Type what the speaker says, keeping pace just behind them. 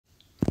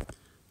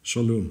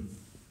Shalom.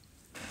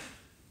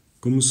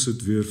 Kom ons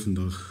sit weer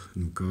vandag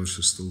in Mekaar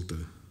se stilte.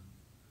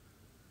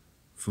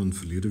 Van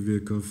verlede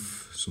week af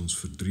is ons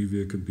vir 3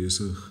 weke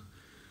besig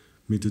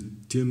met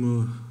 'n tema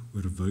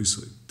oor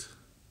wysheid.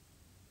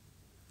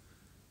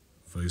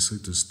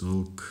 Wysheid is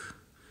dalk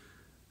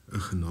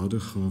 'n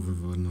genadegawe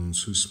waarna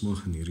ons so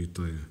smag in hierdie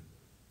tye.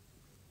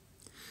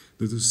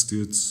 Dit is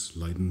steeds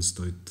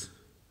Lydenstyd.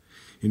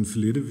 En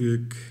verlede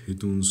week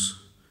het ons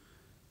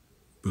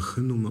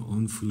begin om 'n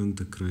aanvoeling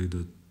te kry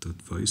dat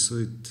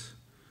wysheid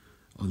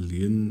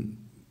alleen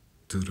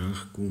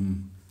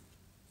teregkom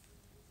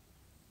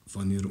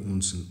wanneer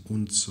ons in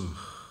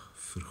ontsag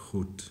vir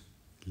God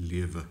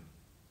lewe.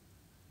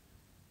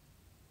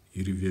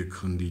 Hierdie week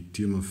gaan die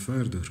tema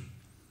verder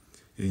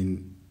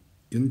en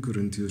 1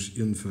 Korintiërs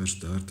 1 vers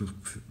 30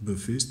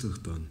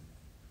 bevestig dan: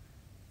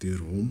 deur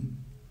hom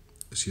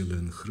is julle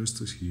in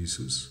Christus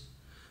Jesus,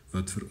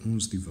 wat vir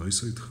ons die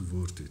wysheid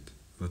geword het,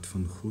 wat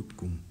van God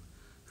kom,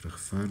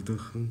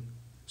 regverdiging,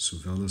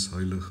 sowel as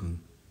heiliging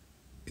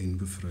en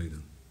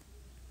bevryding.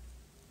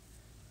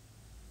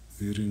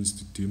 Weer eens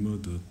die tema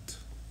dat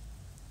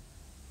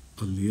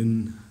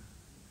alleen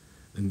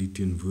in die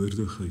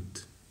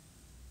teenwoordigheid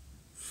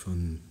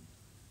van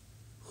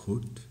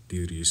God,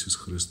 deur Jesus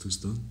Christus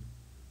dan,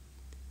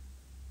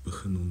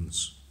 begin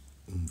ons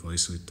om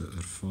wysheid te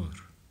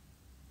ervaar.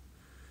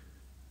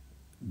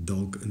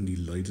 Dalk in die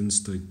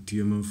Lydenstyd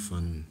tema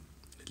van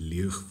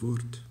leeg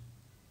word,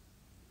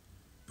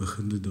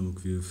 begin dit dalk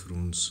weer vir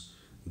ons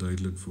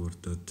duidelik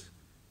word dat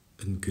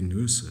in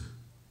kenose,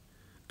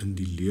 in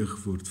die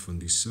leeg word van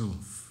die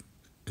self,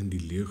 in die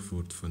leeg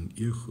word van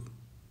ego,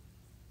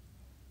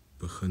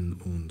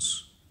 begin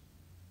ons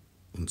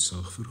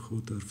ontsag vir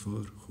God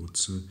ervaar, God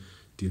se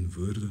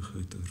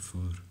teenwoordigheid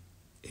ervaar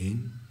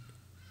en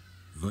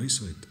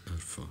wysheid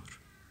ervaar.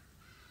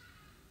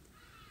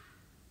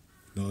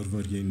 Daar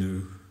waar jy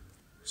nou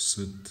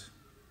sit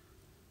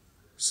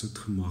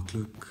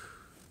gemaklik,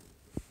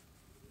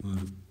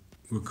 maar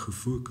ook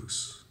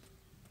gefokus.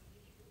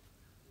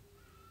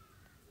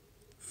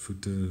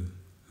 Voete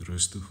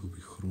rustig op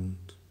die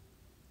grond.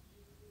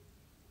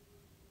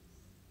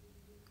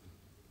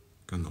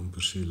 Kan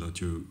amper sê, laat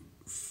jou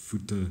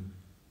voete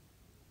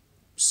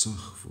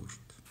sag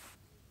word.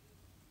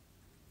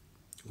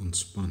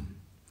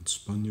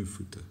 Ontspan jou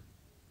voete.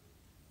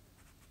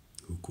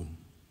 Hoekom?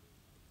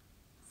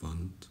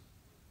 Want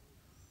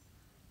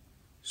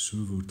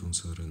so word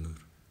ons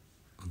herinner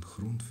aan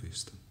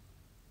grondvesting.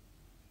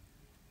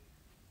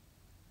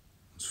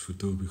 Ons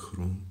voete op die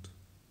grond,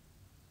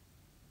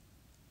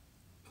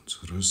 ons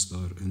rus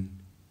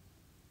daarin,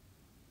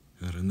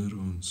 herinner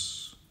ons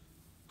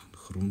aan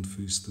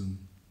grondvesting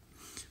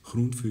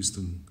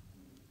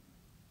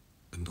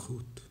in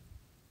God,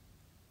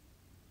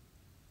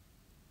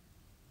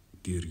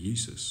 deur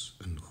Jesus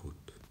in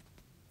God.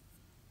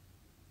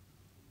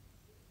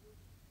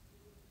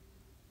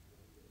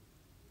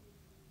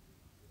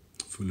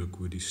 Voel ek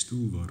hoe die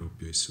stoel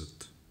waarop jy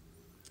sit,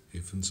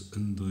 effens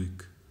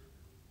induik,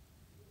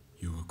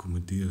 jou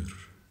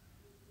akkommodeer,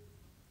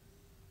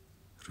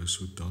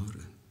 rus ook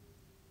daarin.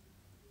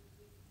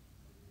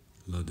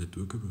 Laat dit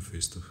ook 'n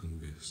bevestiging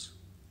wees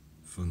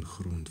van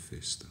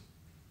grondvesting.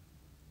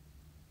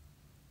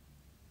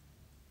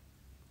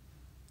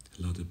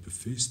 Laat dit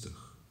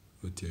bevestig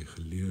wat jy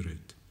geleer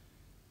het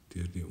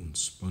deur die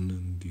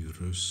ontspanning, die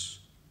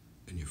rus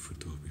in jou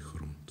voete op die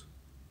grond.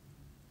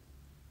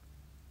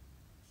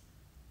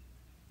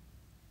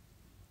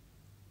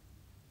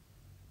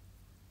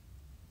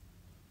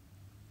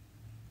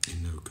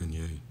 En nou kan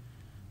jy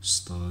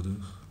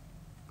stadig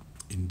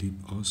en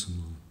diep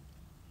asemhaal.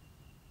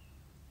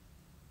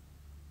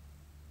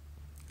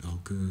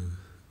 Elke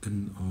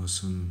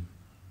inasem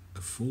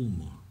 'n vol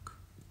maak.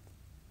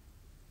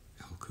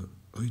 Elke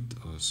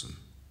uitasem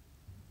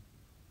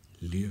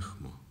leeg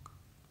maak.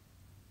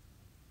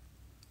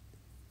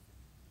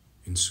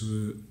 En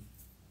so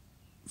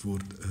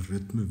word 'n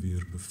ritme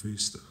weer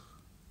bevestig.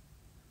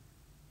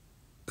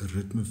 'n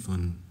Ritme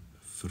van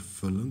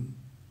vervulling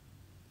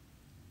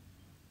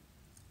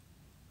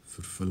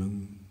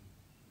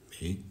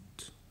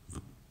met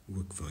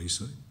ook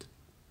wysheid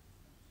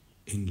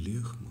en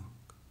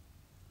leegmaak.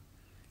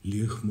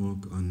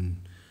 Leegmaak aan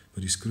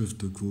wat die skrif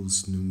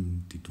dikwels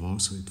noem die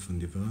dwaasheid van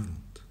die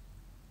wêreld.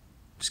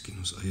 Miskien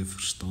ons eie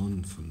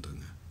verstaan van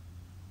dinge.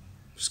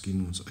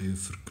 Miskien ons eie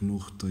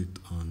verknogtheid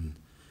aan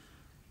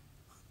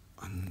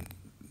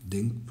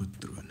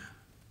denkpatrone.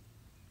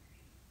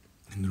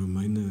 En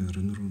Romeine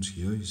herinner ons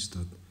juis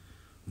dat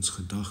ons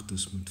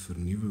gedagtes moet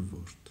vernuwe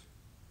word.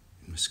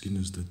 En miskien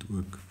is dit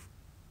ook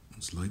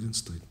ons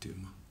Lydenstyd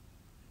tema.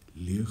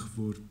 Leeg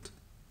word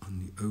aan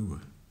die oue,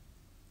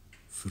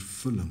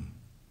 vervulling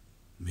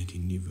met die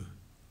nuwe.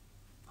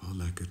 Haal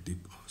lekker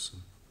diep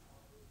asem.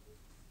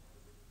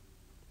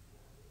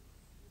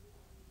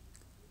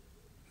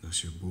 En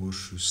as jou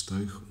bors so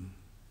styg om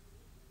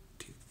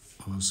die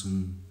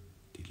asem,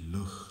 die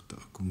lug te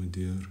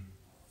akkommodeer,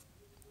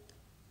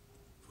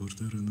 word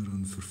herinner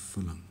aan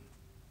vervulling.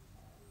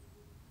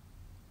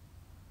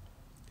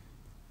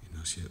 En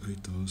as jy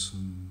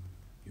uitasem,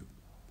 jou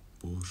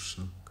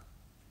borssak.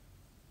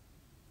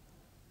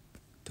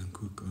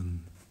 Dink ook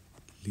aan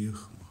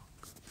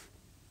leegmaak.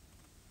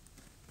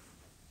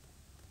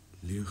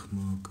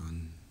 Leegmaak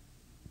aan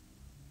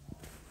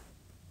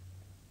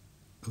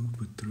ou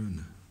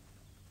patrone.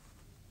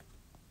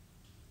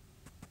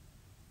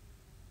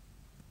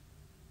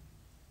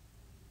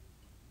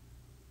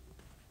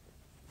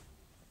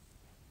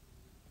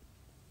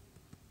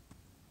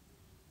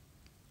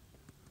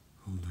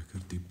 Hou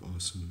lekker diep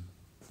asem.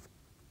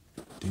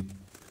 Diep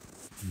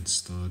en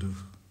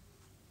stadig.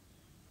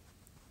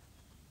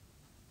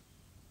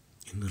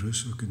 En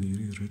rus ook in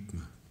hierdie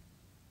ritme.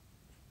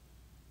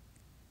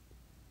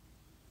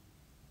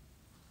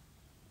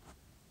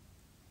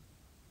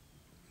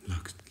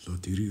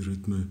 Laat hierdie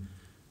ritme 'n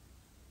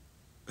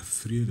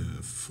vrede,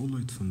 'n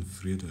volheid van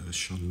vrede, 'n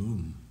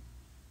shalom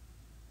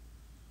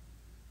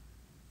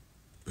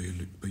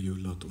by jou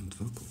laat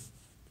ontwikkel,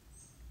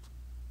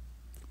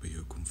 by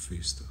jou kom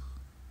vestig.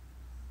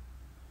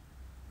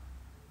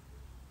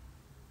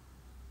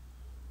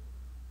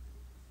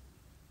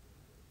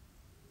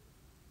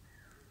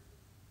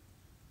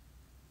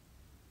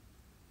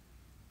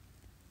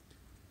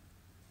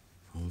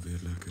 Haal weer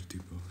lekker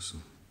diep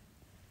asem.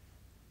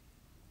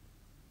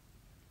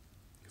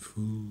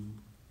 Voel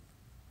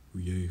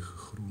hoe jy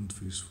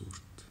gegrondves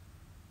word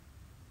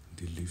in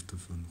die liefde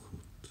van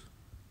God.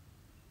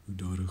 Hoe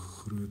daar 'n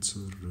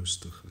grootse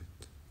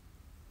rustigheid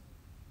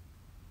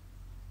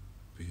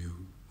by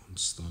jou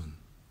ontstaan.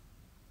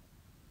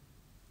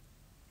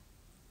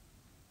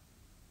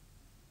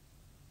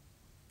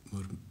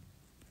 Maar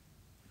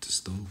het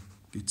is dalk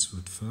iets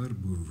wat ver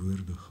bo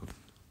woorde gaan.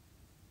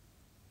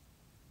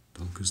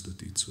 Dalk is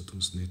dit iets wat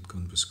ons net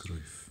kan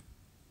beskryf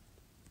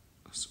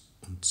as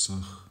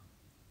ontsag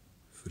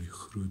vir die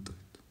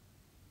grootheid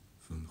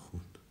van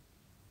God.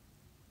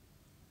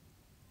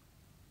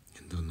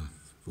 En dan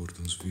word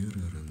ons weer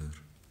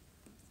herinner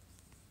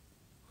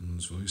aan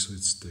ons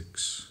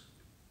wysheidsteks.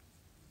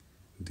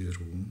 Deur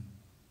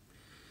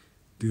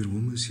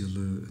hom is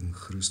julle in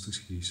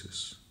Christus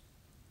Jesus.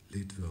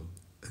 Let wel,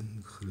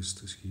 in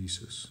Christus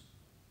Jesus,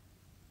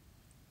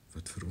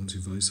 wat vir ons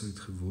die wysheid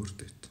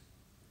geword het,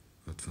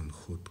 wat van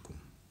God kom.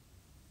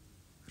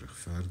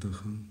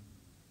 Regverdiging,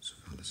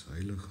 sowel as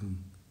heiliging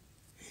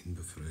en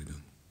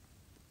bevryding.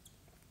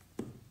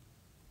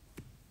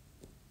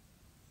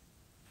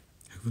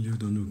 Ek wil jou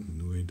dan ook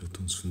nooi dat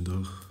ons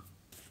vandag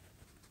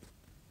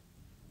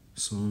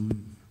saam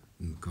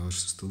in Mekaar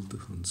se stilte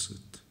gaan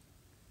sit.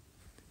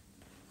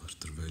 Maar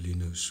terwyl jy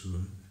nou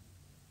so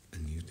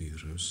in hierdie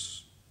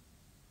rus,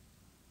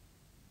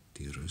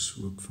 die rus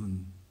ook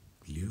van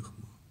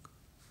leegmaak,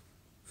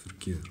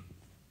 verkeer,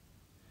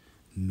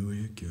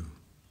 nooi ek jou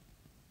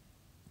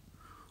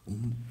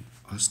om,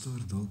 as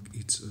daar dalk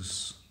iets is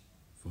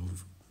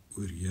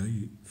waaroor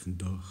jy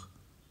vandag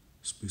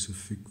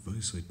spesifiek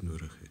wysheid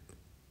nodig het,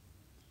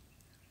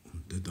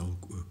 om dit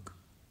dalk ook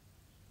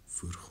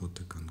voor God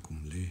te kan kom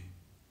lê.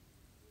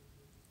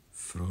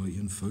 Vra 'n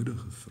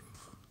eenvoudige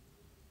vraag.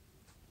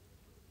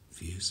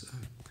 Wie is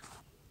ek?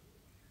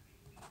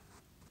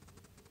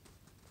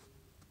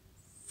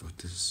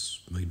 Wat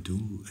is my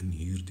doel in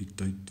hierdie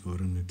tyd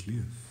waarin ek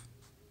leef?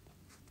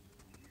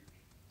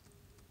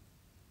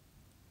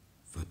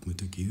 Wat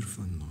moet ek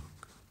hiervan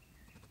maak?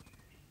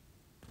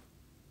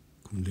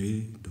 Kom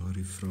lê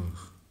daardie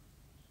vraag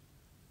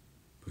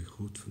by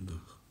God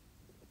vandag,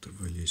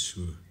 terwyl jy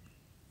so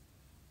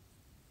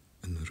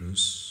in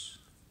rus,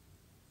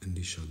 in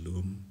die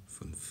shalom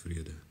van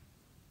vrede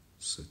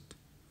sit.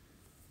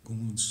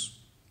 Kom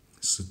ons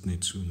sit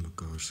net so in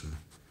Mekaar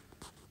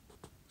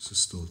se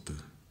stilte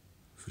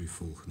vir die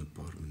volgende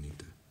paar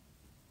minute.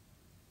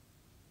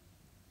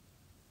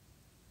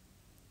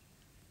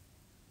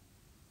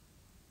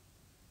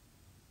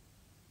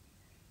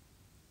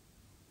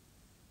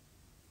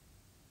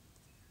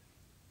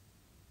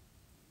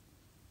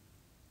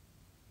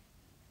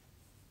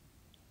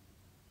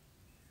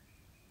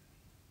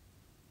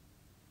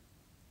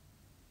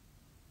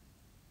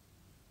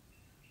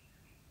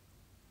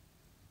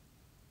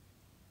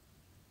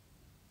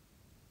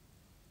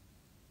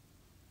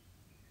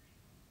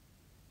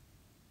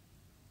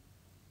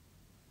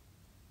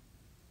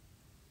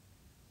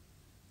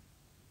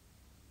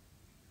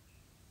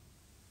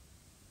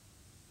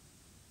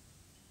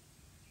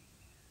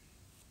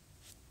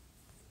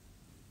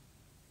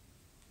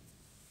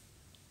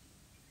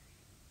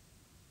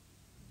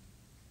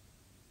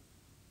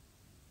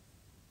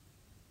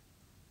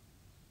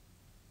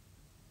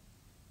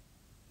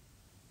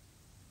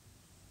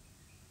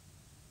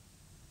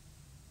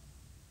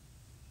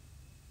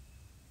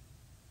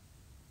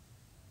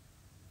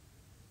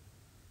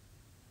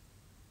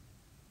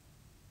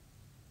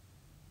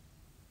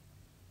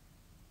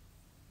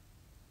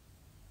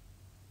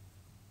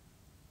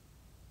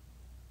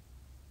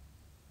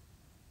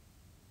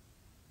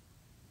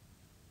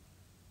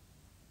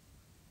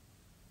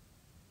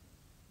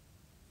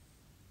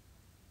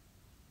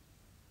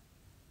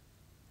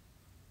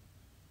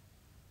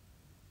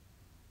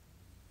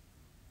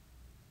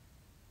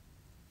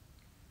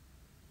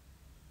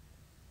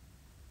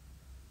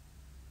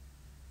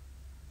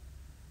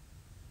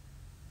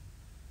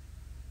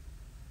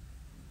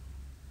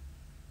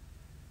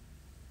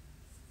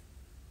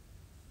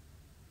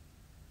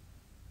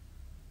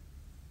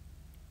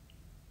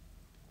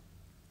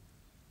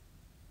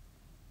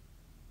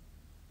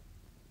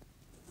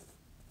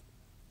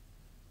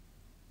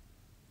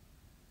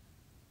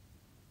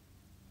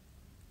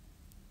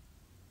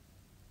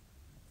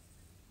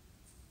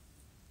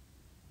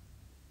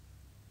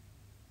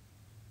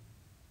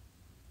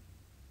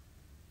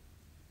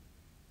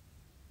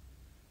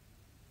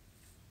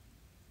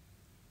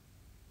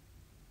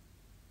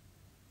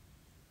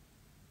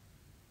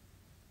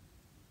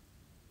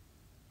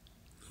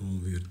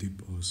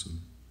 diep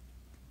asem.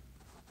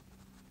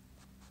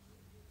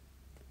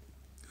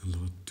 En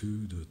laat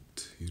toe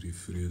dat hierdie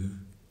vrede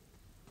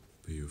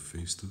by jou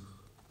vestig.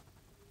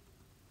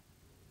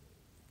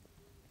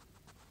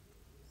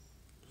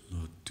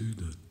 Laat toe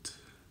dat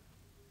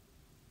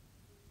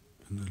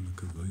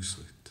innerlike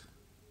wysheid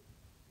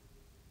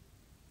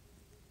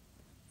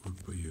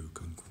ook by jou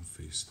kan kom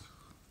vestig.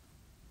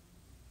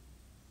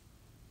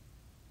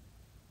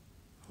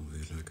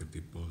 Alweer lekker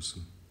diep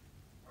asem.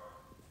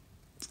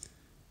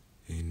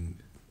 En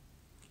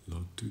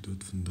laat toe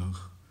dat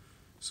vandag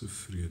se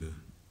vrede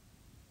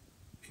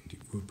en die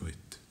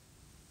oopheid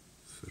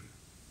vir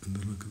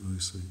innerlike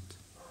wysheid,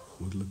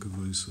 goddelike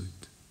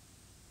wysheid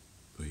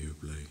by jou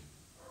bly.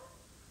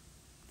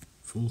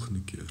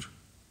 Volgende keer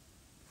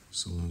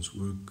sal ons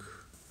ook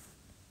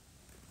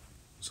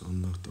ons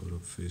aandag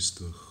daarop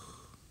vestig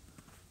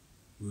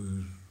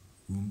oor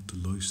hoe om te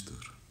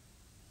luister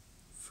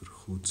vir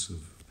God se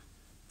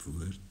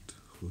woord,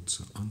 God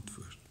se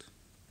antwoord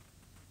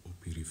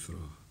op hierdie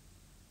vrae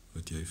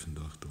wat jy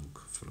vandag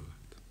dalk gevra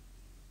het.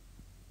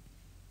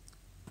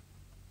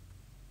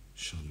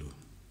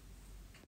 Shalom.